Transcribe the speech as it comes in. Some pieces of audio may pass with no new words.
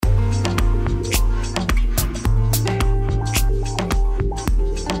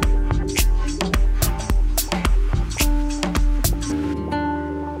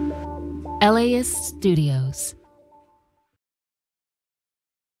LAist Studios.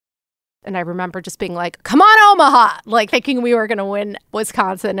 And I remember just being like, come on, Omaha, like thinking we were going to win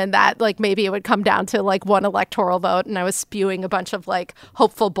Wisconsin and that like maybe it would come down to like one electoral vote. And I was spewing a bunch of like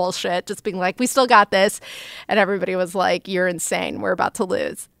hopeful bullshit, just being like, we still got this. And everybody was like, you're insane. We're about to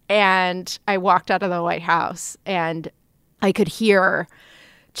lose. And I walked out of the White House and I could hear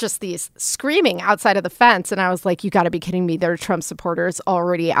just these screaming outside of the fence. And I was like, you got to be kidding me. There are Trump supporters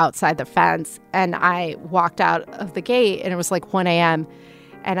already outside the fence. And I walked out of the gate and it was like 1 a.m.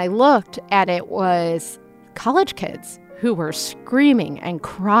 And I looked and it was college kids who were screaming and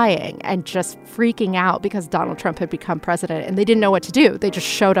crying and just freaking out because Donald Trump had become president and they didn't know what to do. They just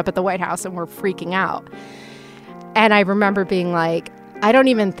showed up at the White House and were freaking out. And I remember being like, I don't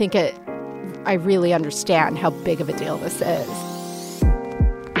even think I really understand how big of a deal this is.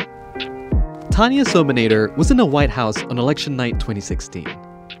 Tanya Somanader was in the White House on election night 2016.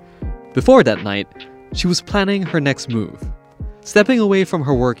 Before that night, she was planning her next move, stepping away from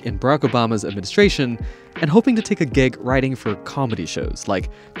her work in Barack Obama's administration and hoping to take a gig writing for comedy shows like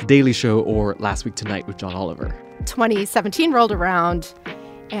The Daily Show or Last Week Tonight with John Oliver. 2017 rolled around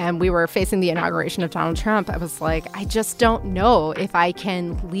and we were facing the inauguration of Donald Trump. I was like, I just don't know if I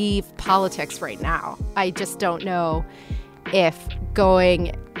can leave politics right now. I just don't know if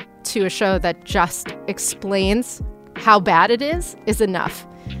going to a show that just explains how bad it is enough.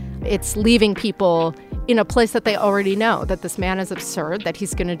 It's leaving people in a place that they already know, that this man is absurd, that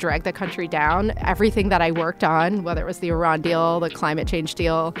he's going to drag the country down. Everything that I worked on, whether it was the Iran deal, the climate change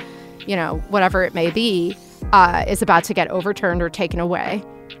deal, you know, whatever it may be, is about to get overturned or taken away.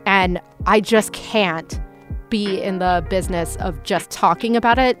 And I just can't be in the business of just talking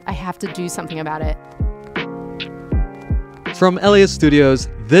about it. I have to do something about it. From LAist Studios,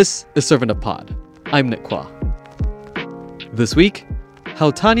 this is Servant of Pod. I'm Nick Kwa. This week,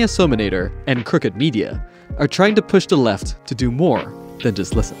 how Tanya Somanader and Crooked Media are trying to push the left to do more than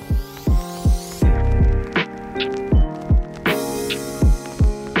just listen.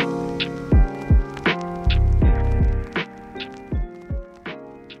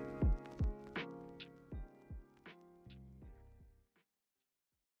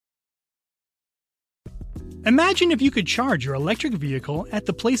 Imagine if you could charge your electric vehicle at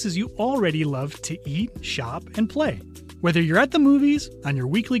the places you already love to eat, shop, and play. Whether you're at the movies, on your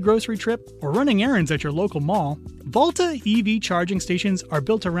weekly grocery trip, or running errands at your local mall, Volta EV charging stations are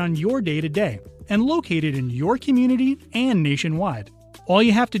built around your day-to-day and located in your community and nationwide. All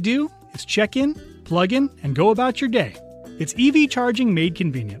you have to do is check in, plug in, and go about your day. It's EV charging made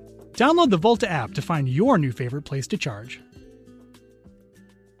convenient. Download the Volta app to find your new favorite place to charge.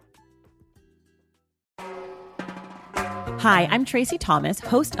 Hi, I'm Tracy Thomas,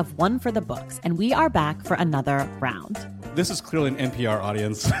 host of One for the Books, and we are back for another round. This is clearly an NPR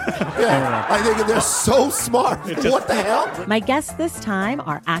audience. Yeah, I think they're so smart. What the hell? My guests this time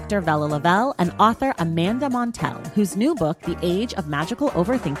are actor Vella Lavelle and author Amanda Montell, whose new book, The Age of Magical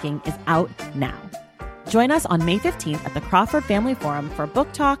Overthinking, is out now. Join us on May 15th at the Crawford Family Forum for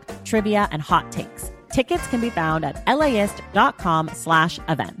book talk, trivia, and hot takes. Tickets can be found at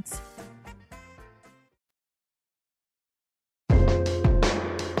laist.com/events.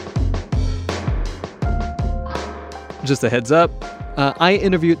 Just a heads up, I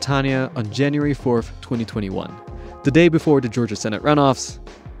interviewed Tanya on January 4th, 2021, the day before the Georgia Senate runoffs,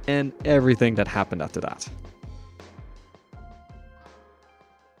 and everything that happened after that.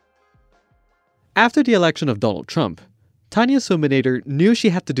 After the election of Donald Trump, Tanya Somanader knew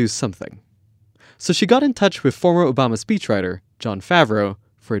she had to do something. So she got in touch with former Obama speechwriter Jon Favreau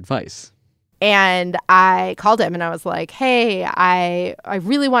for advice. And I called him and I was like, hey, I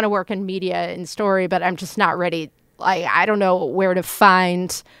really want to work in media and story, but I'm just not ready. I don't know where to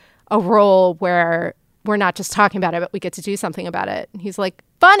find a role where we're not just talking about it, but we get to do something about it. And he's like,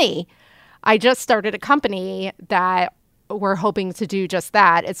 funny. I just started a company that we're hoping to do just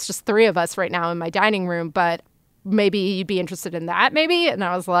that. It's just 3 of us right now in my dining room, but maybe you'd be interested in that, maybe? And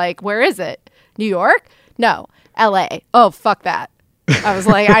I was like, where is it? New York? No. LA. Oh, fuck that. I was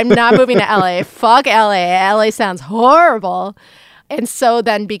like, I'm not moving to LA. Fuck LA. LA sounds horrible. And so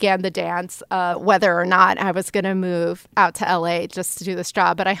then began the dance, whether or not I was going to move out to LA just to do this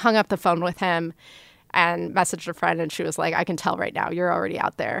job. But I hung up the phone with him and messaged a friend, and she was like, I can tell right now you're already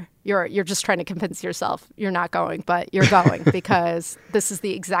out there. You're just trying to convince yourself you're not going, but you're going because this is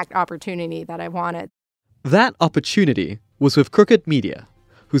the exact opportunity that I wanted. That opportunity was with Crooked Media,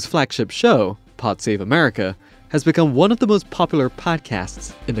 whose flagship show, Pod Save America, has become one of the most popular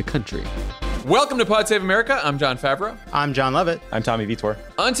podcasts in the country. Welcome to Pod Save America. I'm Jon Favreau. I'm John Lovett. I'm Tommy Vitor.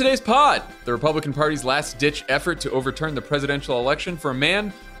 On today's pod, the Republican Party's last-ditch effort to overturn the presidential election for a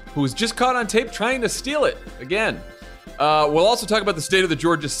man who was just caught on tape trying to steal it again. We'll also talk about the state of the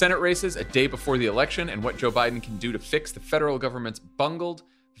Georgia Senate races a day before the election and what Joe Biden can do to fix the federal government's bungled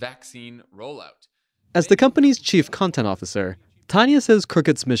vaccine rollout. As the company's chief content officer, Tanya says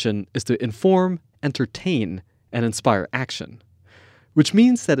Crooked's mission is to inform, entertain, and inspire action, which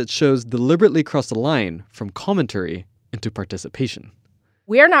means that its shows deliberately cross the line from commentary into participation.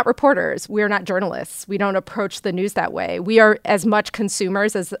 We are not reporters. We are not journalists. We don't approach the news that way. We are as much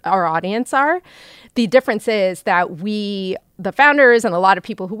consumers as our audience are. The difference is that we, the founders and a lot of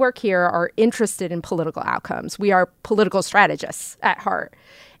people who work here, are interested in political outcomes. We are political strategists at heart.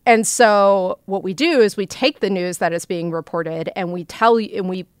 And so what we do is we take the news that is being reported and we tell you, and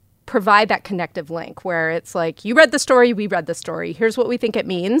we provide that connective link where it's like, you read the story, we read the story. Here's what we think it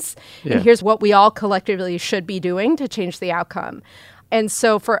means. Yeah. And here's what we all collectively should be doing to change the outcome. And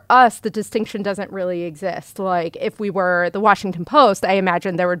so for us, the distinction doesn't really exist. Like if we were the Washington Post, I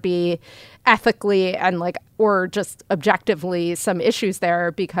imagine there would be ethically and or just objectively some issues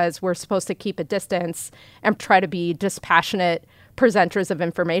there because we're supposed to keep a distance and try to be dispassionate presenters of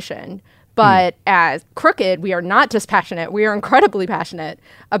information. But as Crooked, we are not dispassionate. We are incredibly passionate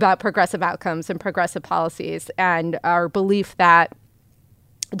about progressive outcomes and progressive policies and our belief that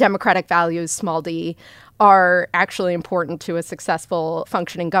democratic values, small d, are actually important to a successful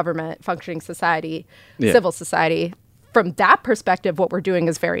functioning government, functioning society, civil society. From that perspective, what we're doing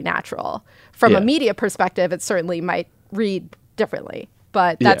is very natural. From a media perspective, it certainly might read differently,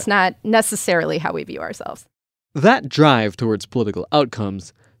 but that's not necessarily how we view ourselves. That drive towards political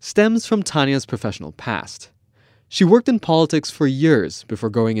outcomes stems from Tanya's professional past. She worked in politics for years before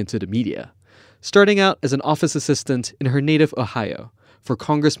going into the media, starting out as an office assistant in her native Ohio for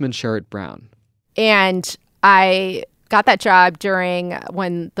Congressman Sherrod Brown. And I got that job during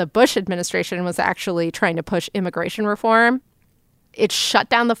when the Bush administration was actually trying to push immigration reform. It shut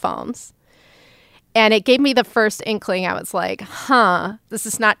down the phones. And it gave me the first inkling. I was like, this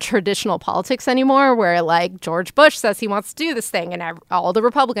is not traditional politics anymore, where George Bush says he wants to do this thing. And all the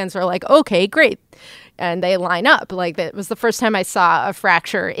Republicans are like, okay, great. And they line up. It was the first time I saw a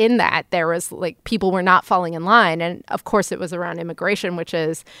fracture in that. There was people were not falling in line. And of course, it was around immigration, which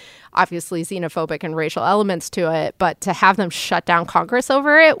is obviously xenophobic and racial elements to it. But to have them shut down Congress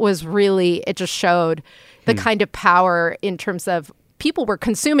over it was really, it just showed the kind of power in terms of people were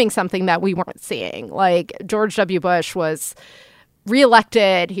consuming something that we weren't seeing. George W. Bush was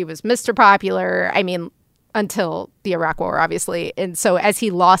reelected. He was Mr. Popular. I mean, until the Iraq War, obviously. And so as he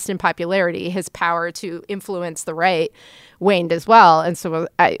lost in popularity, his power to influence the right waned as well. And so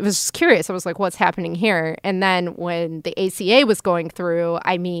I was just curious. I was like, what's happening here? And then when the ACA was going through,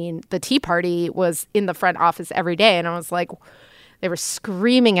 the Tea Party was in the front office every day. And I was like, they were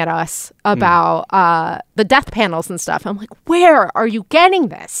screaming at us about the death panels and stuff. I'm like, where are you getting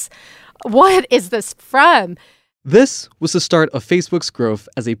this? What is this from? This was the start of Facebook's growth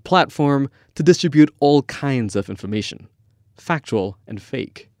as a platform to distribute all kinds of information, factual and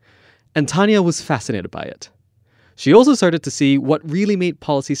fake. And Tanya was fascinated by it. She also started to see what really made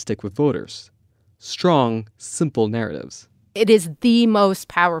policy stick with voters. Strong, simple narratives. It is the most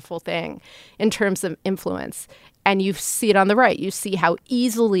powerful thing in terms of influence. And you see it on the right. You see how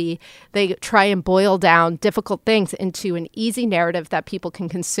easily they try and boil down difficult things into an easy narrative that people can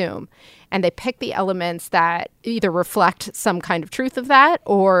consume. And they pick the elements that either reflect some kind of truth of that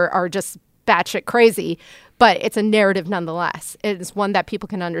or are just batshit crazy. But it's a narrative nonetheless. It is one that people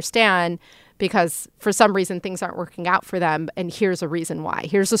can understand because for some reason things aren't working out for them. And here's a reason why.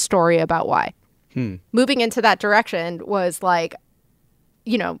 Here's a story about why. Moving into that direction was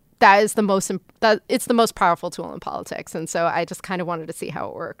it's the most powerful tool in politics. And so I just kind of wanted to see how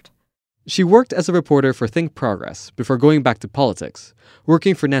it worked. She worked as a reporter for Think Progress before going back to politics,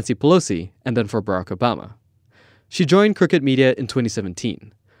 working for Nancy Pelosi and then for Barack Obama. She joined Crooked Media in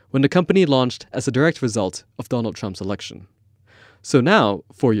 2017, when the company launched as a direct result of Donald Trump's election. So now,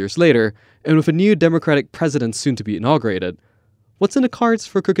 4 years later, and with a new Democratic president soon to be inaugurated, what's in the cards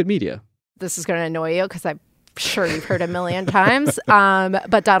for Crooked Media? This is going to annoy you because I'm sure you've heard a million times,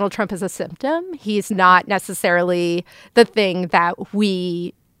 but Donald Trump is a symptom. He's not necessarily the thing that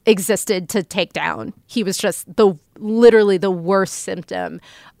we existed to take down. He was just literally the worst symptom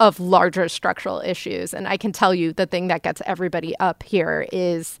of larger structural issues. And I can tell you the thing that gets everybody up here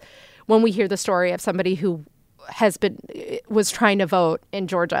is when we hear the story of somebody who was trying to vote in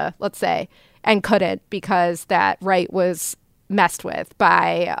Georgia, let's say, and couldn't because that right was messed with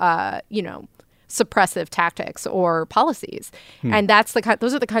by, suppressive tactics or policies. And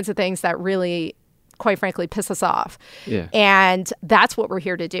those are the kinds of things that really quite frankly, piss us off. Yeah. And that's what we're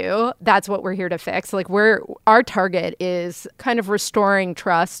here to do. That's what we're here to fix. Like our target is kind of restoring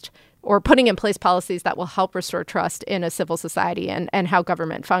trust or putting in place policies that will help restore trust in a civil society and how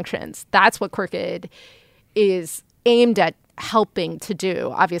government functions. That's what Crooked is aimed at helping to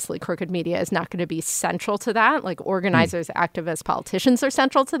do. Obviously, Crooked Media is not going to be central to that. Like organizers, activists, politicians are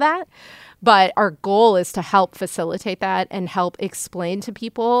central to that. But our goal is to help facilitate that and help explain to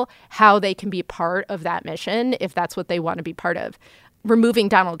people how they can be part of that mission if that's what they want to be part of. Removing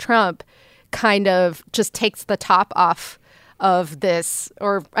Donald Trump kind of just takes the top off of this,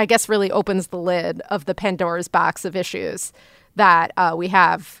 or I guess really opens the lid of the Pandora's box of issues that we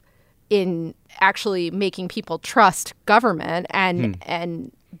have in actually making people trust government.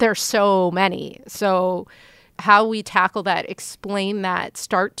 And there's so many. So how we tackle that, explain that,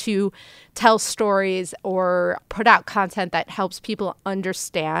 start to tell stories or put out content that helps people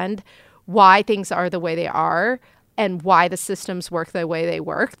understand why things are the way they are and why the systems work the way they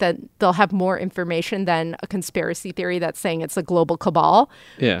work, then they'll have more information than a conspiracy theory that's saying it's a global cabal.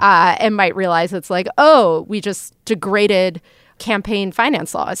 Yeah. And might realize it's like, oh, we just degraded campaign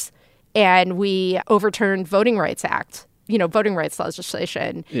finance laws and we overturned voting rights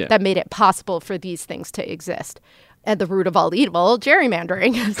legislation that made it possible for these things to exist. At the root of all evil,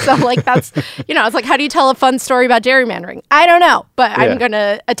 gerrymandering. So like that's, it's like, how do you tell a fun story about gerrymandering? I don't know, but I'm going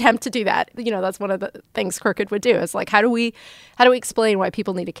to attempt to do that. That's one of the things Crooked would do is like, how do we explain why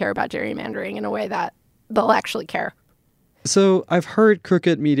people need to care about gerrymandering in a way that they'll actually care? So I've heard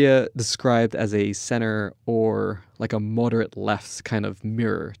Crooked Media described as a center or like a moderate left kind of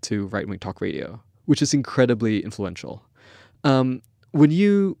mirror to right-wing talk radio, which is incredibly influential. When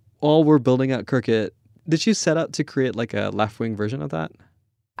you all were building out Crooked, did you set out to create like a left-wing version of that?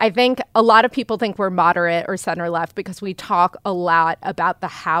 I think a lot of people think we're moderate or center-left because we talk a lot about the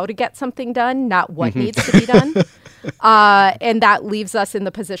how to get something done, not what needs to be done. And that leaves us in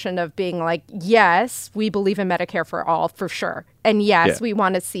the position of being like, yes, we believe in Medicare for all, for sure. And yes, we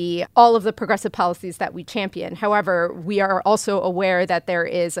want to see all of the progressive policies that we champion. However, we are also aware that there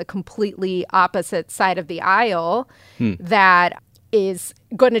is a completely opposite side of the aisle that is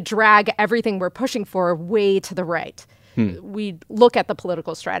going to drag everything we're pushing for way to the right. We look at the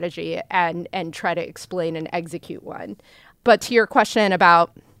political strategy and try to explain and execute one. But to your question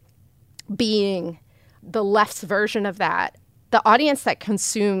about being the left's version of that, the audience that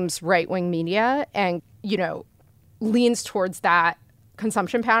consumes right-wing media and, leans towards that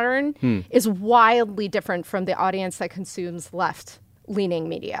consumption pattern is wildly different from the audience that consumes left-leaning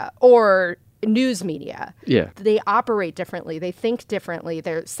media or news media. Yeah. They operate differently. They think differently.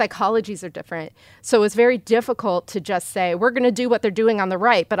 Their psychologies are different. So it's very difficult to just say, we're going to do what they're doing on the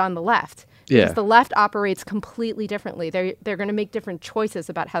right, but on the left. Yeah. Because the left operates completely differently. They're going to make different choices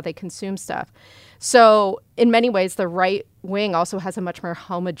about how they consume stuff. So in many ways, the right wing also has a much more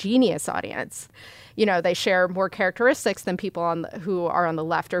homogeneous audience. They share more characteristics than people who are on the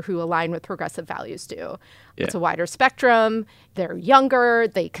left or who align with progressive values do. Yeah. It's a wider spectrum. They're younger.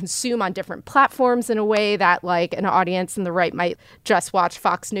 They consume on different platforms in a way that like an audience in the right might just watch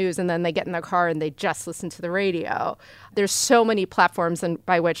Fox News and then they get in their car and they just listen to the radio. There's so many platforms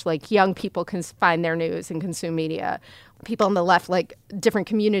by which like young people can find their news and consume media. People on the left like different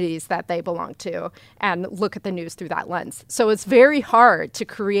communities that they belong to and look at the news through that lens. So it's very hard to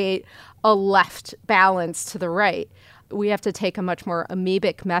create a left balance to the right. We have to take a much more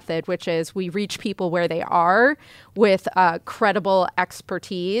amoebic method, which is we reach people where they are with credible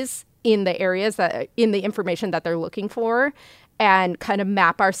expertise in the areas in the information that they're looking for and kind of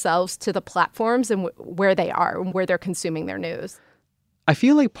map ourselves to the platforms and where they are and where they're consuming their news. I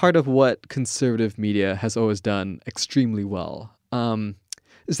feel like part of what conservative media has always done extremely well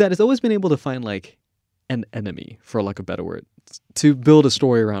is that it's always been able to find like an enemy, for lack of a better word, to build a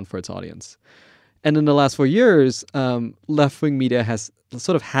story around for its audience. And in the last 4 years, left-wing media has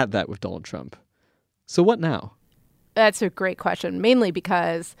sort of had that with Donald Trump. So what now? That's a great question, mainly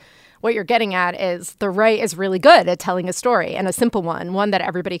because what you're getting at is the right is really good at telling a story, and a simple one that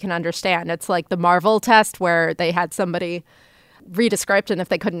everybody can understand. It's like the Marvel test where they had somebody read a script, and if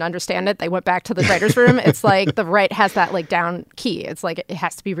they couldn't understand it, they went back to the writer's room. It's like the right has that like down key. It's like it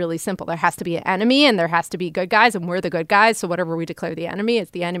has to be really simple. There has to be an enemy and there has to be good guys, and we're the good guys. So whatever we declare the enemy is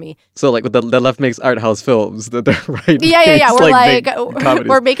the enemy. So like with the left makes art house films, the right yeah. We're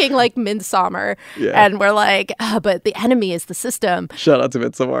we're making like Midsommar, and we're like, but the enemy is the system. Shout out to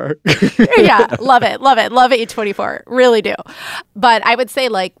Midsommar. Yeah, love it. Love A24, really do. But I would say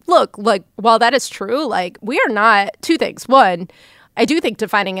like, look, like while that is true, like we are not two things. One, I do think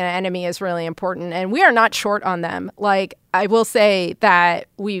defining an enemy is really important, and we are not short on them. Like, I will say that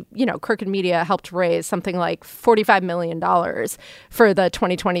Crooked Media helped raise something like $45 million for the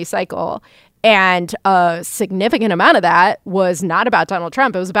 2020 cycle. And a significant amount of that was not about Donald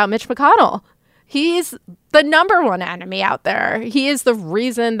Trump. It was about Mitch McConnell. He's the number one enemy out there. He is the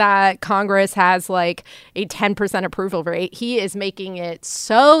reason that Congress has like a 10% approval rate. He is making it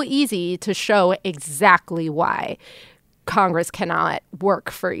so easy to show exactly why Congress cannot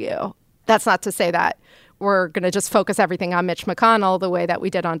work for you. That's not to say that we're going to just focus everything on Mitch McConnell the way that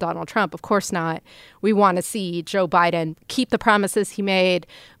we did on Donald Trump. Of course not. We want to see Joe Biden keep the promises he made,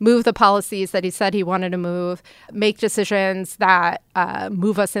 move the policies that he said he wanted to move, make decisions that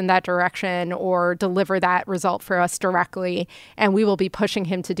move us in that direction or deliver that result for us directly. And we will be pushing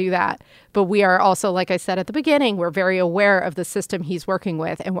him to do that. But we are also, like I said at the beginning, we're very aware of the system he's working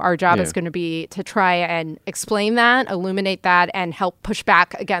with. And our job is going to be to try and explain that, illuminate that, and help push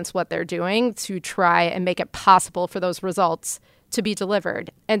back against what they're doing to try and make it possible for those results to be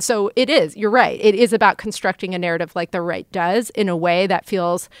delivered. And so it is, you're right, it is about constructing a narrative like the right does in a way that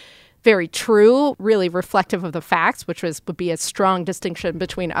feels very true, really reflective of the facts, which would be a strong distinction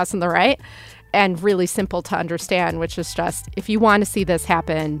between us and the right, and really simple to understand, which is just, if you want to see this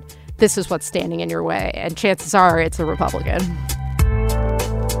happen, this is what's standing in your way. And chances are it's a Republican.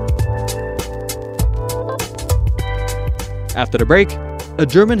 After the break, a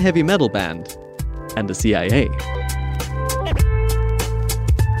German heavy metal band and the CIA.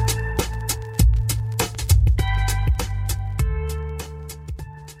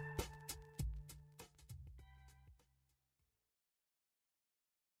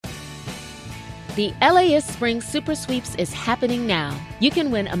 The LAist Spring Super Sweeps is happening now. You can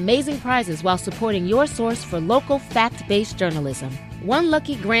win amazing prizes while supporting your source for local fact-based journalism. One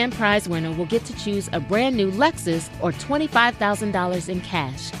lucky grand prize winner will get to choose a brand new Lexus or $25,000 in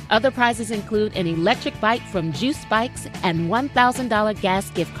cash. Other prizes include an electric bike from Juice Bikes and $1,000 gas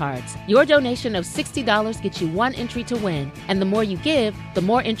gift cards. Your donation of $60 gets you one entry to win, and the more you give, the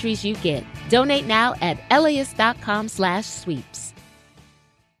more entries you get. Donate now at LAist.com/sweeps.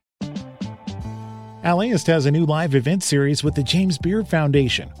 LAist has a new live event series with the James Beard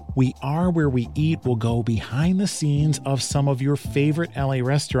Foundation. We Are Where We Eat will go behind the scenes of some of your favorite LA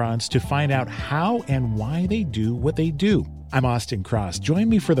restaurants to find out how and why they do what they do. I'm Austin Cross. Join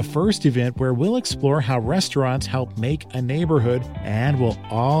me for the first event where we'll explore how restaurants help make a neighborhood, and we'll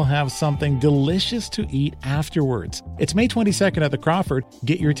all have something delicious to eat afterwards. It's May 22nd at the Crawford.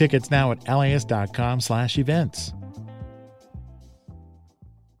 Get your tickets now at LAist.com/events.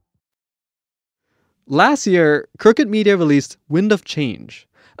 Last year, Crooked Media released Wind of Change,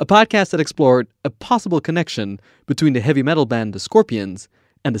 a podcast that explored a possible connection between the heavy metal band The Scorpions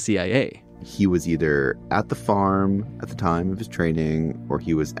and the CIA. He was either at the farm at the time of his training, or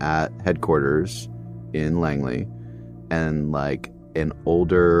he was at headquarters in Langley, and like an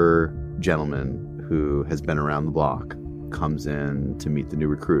older gentleman who has been around the block comes in to meet the new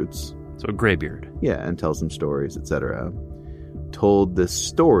recruits. So a graybeard. Yeah, and tells them stories, etc. Told this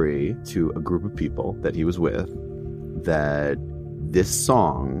story to a group of people that he was with, that this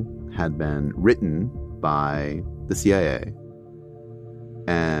song had been written by the CIA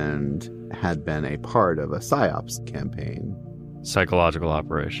and had been a part of a PSYOPs campaign. Psychological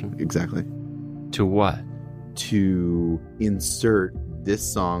operation. Exactly. To what? To insert this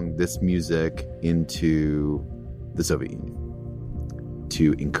song, this music into the Soviet Union.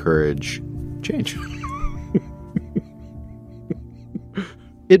 To encourage change.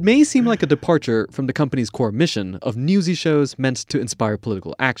 It may seem like a departure from the company's core mission of newsy shows meant to inspire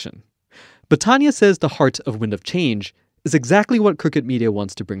political action. But Tanya says the heart of Wind of Change is exactly what Crooked Media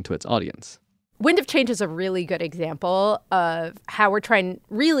wants to bring to its audience. Wind of Change is a really good example of how we're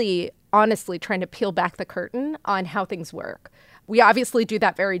honestly trying to peel back the curtain on how things work. We obviously do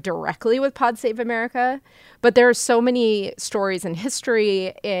that very directly with Pod Save America, but there are so many stories in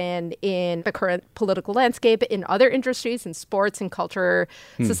history and in the current political landscape, in other industries, in sports and culture,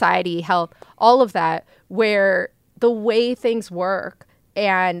 society, health, all of that, where the way things work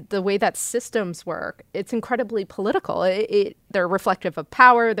and the way that systems work, it's incredibly political. They're reflective of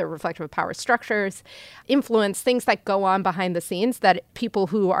power. They're reflective of power structures, influence, things that go on behind the scenes that people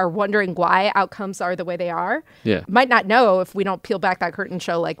who are wondering why outcomes are the way they are might not know if we don't peel back that curtain,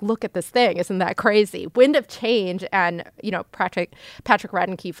 show like, look at this thing. Isn't that crazy? Wind of Change. And, Patrick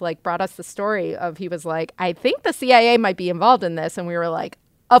Raddenkeefe brought us the story of, he was like, I think the CIA might be involved in this. And we were like,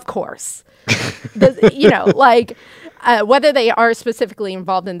 of course. Whether they are specifically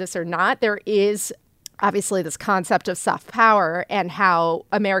involved in this or not, there is obviously this concept of soft power and how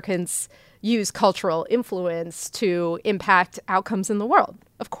Americans use cultural influence to impact outcomes in the world.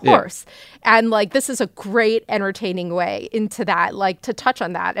 Of course. Yeah. And like, this is a great entertaining way into that, like to touch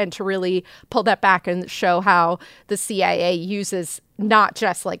on that and to really pull that back and show how the CIA uses not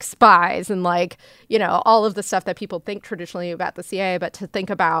just like spies and like, you know, all of the stuff that people think traditionally about the CIA, but to think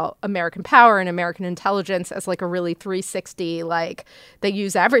about American power and American intelligence as like a really 360, like they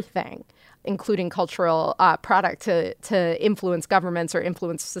use everything, including cultural product to influence governments or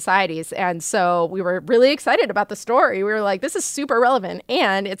influence societies. And so we were really excited about the story. We were like, this is super relevant.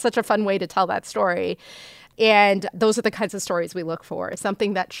 And it's such a fun way to tell that story. And those are the kinds of stories we look for,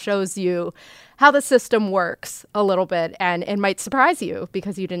 something that shows you how the system works a little bit and it might surprise you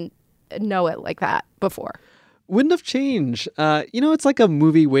because you didn't know it like that before. Wind of Change. It's like a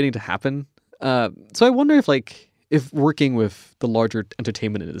movie waiting to happen. So I wonder if working with the larger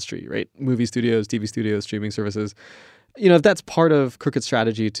entertainment industry, right? Movie studios, TV studios, streaming services, if that's part of Crooked's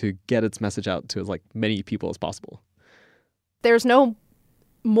strategy to get its message out to as like many people as possible. There's no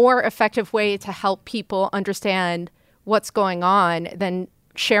more effective way to help people understand what's going on than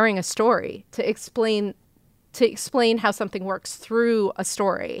sharing a story to explain how something works through a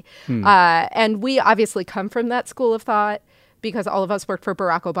story. And we obviously come from that school of thought because all of us worked for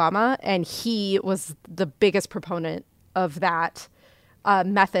Barack Obama, and he was the biggest proponent of that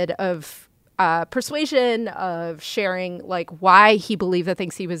method of persuasion, of sharing like why he believed the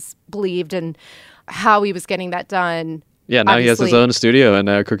things he believed and how he was getting that done. Yeah, now he has his own studio and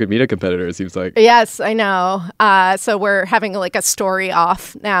a Crooked Media competitor, it seems like. Yes, I know. So we're having like a story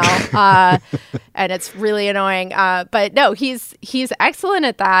off now, and it's really annoying. But no, he's excellent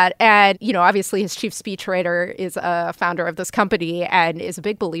at that. And, obviously his chief speechwriter is a founder of this company and is a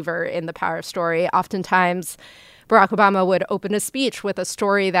big believer in the power of story. Oftentimes, Barack Obama would open a speech with a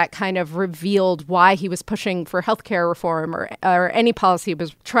story that kind of revealed why he was pushing for healthcare reform or any policy he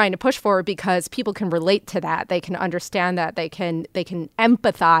was trying to push for, because people can relate to that. They can understand that. They can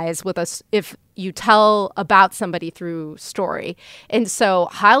empathize with us if you tell about somebody through story. And so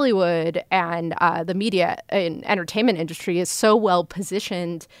Hollywood and the media and entertainment industry is so well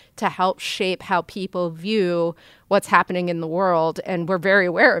positioned to help shape how people view what's happening in the world. And we're very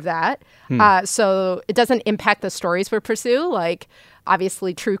aware of that. So it doesn't impact the stories we pursue. Like,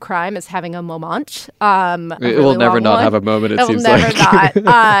 obviously, true crime is having a moment. It will never not have a moment, it seems like. It will never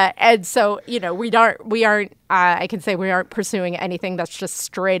not. And so, we aren't, I can say we aren't pursuing anything that's just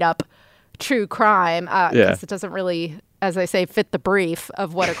straight up true crime, because it doesn't really, as I say, fit the brief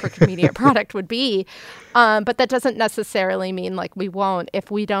of what a Crooked Media product would be. But that doesn't necessarily mean like we won't if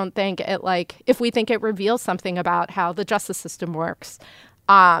we don't think it if we think it reveals something about how the justice system works.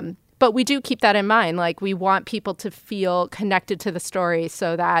 But we do keep that in mind. Like, we want people to feel connected to the story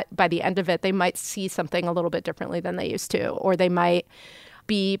so that by the end of it, they might see something a little bit differently than they used to, or they might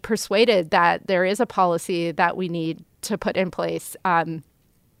be persuaded that there is a policy that we need to put in place.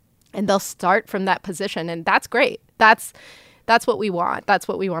 And they'll start from that position. And that's great. That's what we want. That's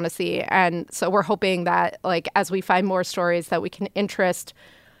what we want to see. And so we're hoping that, like, as we find more stories, that we can interest,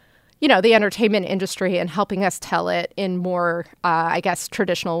 the entertainment industry in helping us tell it in more,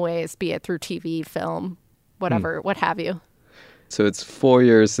 traditional ways, be it through TV, film, whatever, what have you. So it's 4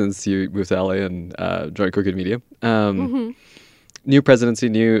 years since you moved to LA and joined Crooked Media. New presidency,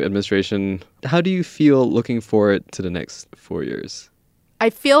 new administration. How do you feel looking forward to the next 4 years? I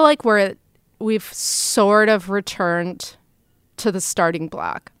feel like we've sort of returned to the starting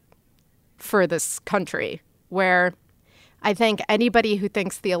block for this country, where I think anybody who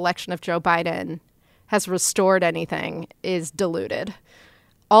thinks the election of Joe Biden has restored anything is deluded.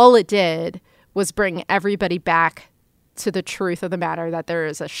 All it did was bring everybody back to the truth of the matter that there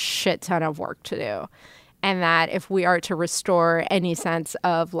is a shit ton of work to do. And that if we are to restore any sense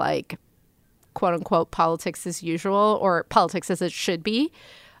of like, quote unquote, politics as usual, or politics as it should be,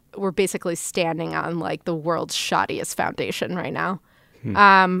 we're basically standing on like the world's shoddiest foundation right now.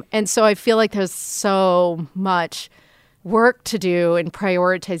 And so I feel like there's so much work to do in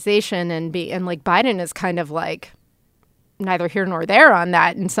prioritization and like Biden is kind of like neither here nor there on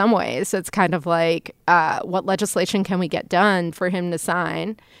that in some ways. It's kind of like what legislation can we get done for him to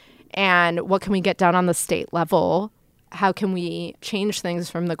sign, and what can we get done on the state level? How can we change things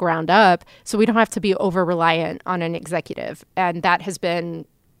from the ground up so we don't have to be over-reliant on an executive? And that has been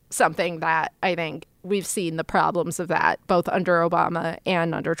something that I think we've seen the problems of that, both under Obama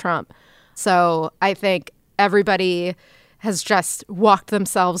and under Trump. So I think everybody has just walked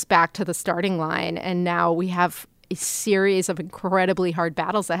themselves back to the starting line, and now we have a series of incredibly hard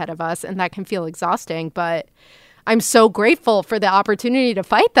battles ahead of us, and that can feel exhausting. But I'm so grateful for the opportunity to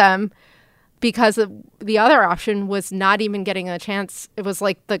fight them, because the other option was not even getting a chance. It was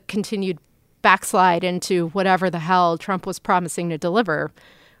like the continued backslide into whatever the hell Trump was promising to deliver.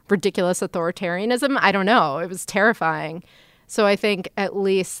 Ridiculous authoritarianism? I don't know. It was terrifying. So I think at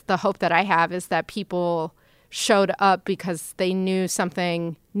least the hope that I have is that people showed up because they knew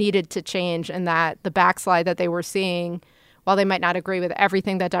something needed to change, and that the backslide that they were seeing, while they might not agree with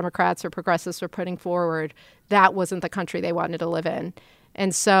everything that Democrats or progressives were putting forward, that wasn't the country they wanted to live in.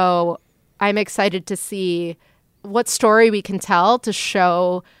 And so I'm excited to see what story we can tell to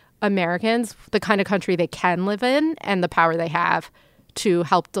show Americans the kind of country they can live in and the power they have to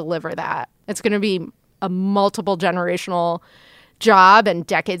help deliver that. It's going to be a multiple generational job and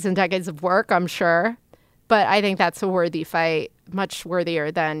decades of work, I'm sure. But I think that's a worthy fight, much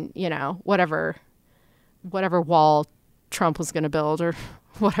worthier than, whatever wall Trump was going to build or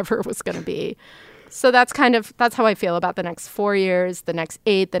whatever it was going to be. So that's how I feel about the next 4 years, the next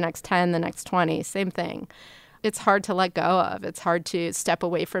 8, the next 10, the next 20, same thing. It's hard to let go of. It's hard to step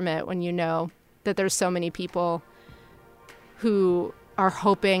away from it when you know that there's so many people who are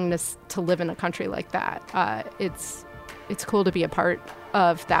hoping to live in a country like that. It's cool to be a part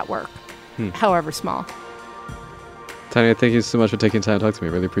of that work, however small. Tanya, thank you so much for taking time to talk to me.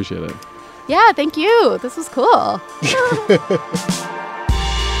 I really appreciate it. Yeah, thank you. This was cool.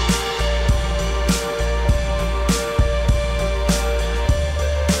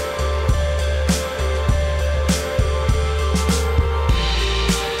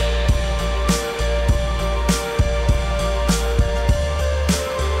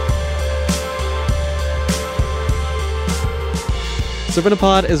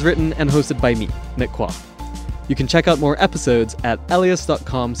 Servantapod is written and hosted by me, Nick Quah. You can check out more episodes at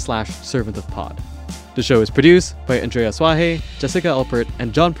elias.com/servantofpod. The show is produced by Andrea Swahe, Jessica Alpert,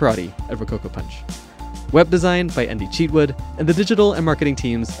 and John Perotti at Rococo Punch. Web design by Andy Cheatwood and the digital and marketing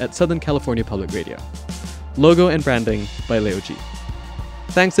teams at Southern California Public Radio. Logo and branding by Leo G.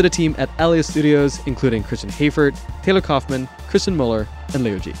 Thanks to the team at Elias Studios, including Christian Hayford, Taylor Kaufman, Christian Muller, and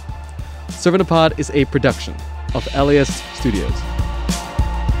Leo G. Servantapod is a production of Elias Studios.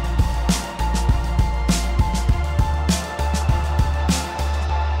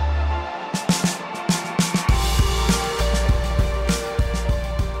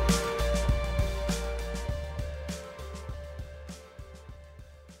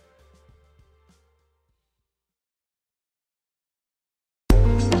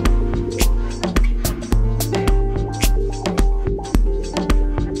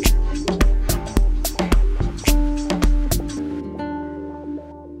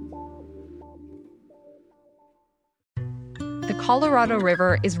 Colorado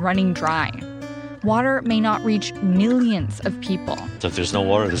River is running dry. Water may not reach millions of people. So if there's no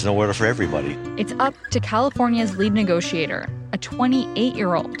water, there's no water for everybody. It's up to California's lead negotiator, a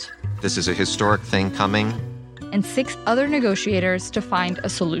 28-year-old. This is a historic thing coming. And 6 other negotiators to find a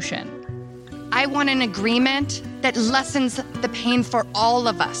solution. I want an agreement that lessens the pain for all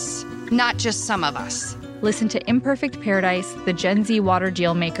of us, not just some of us. Listen to Imperfect Paradise, the Gen Z water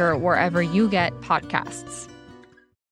deal maker, wherever you get podcasts.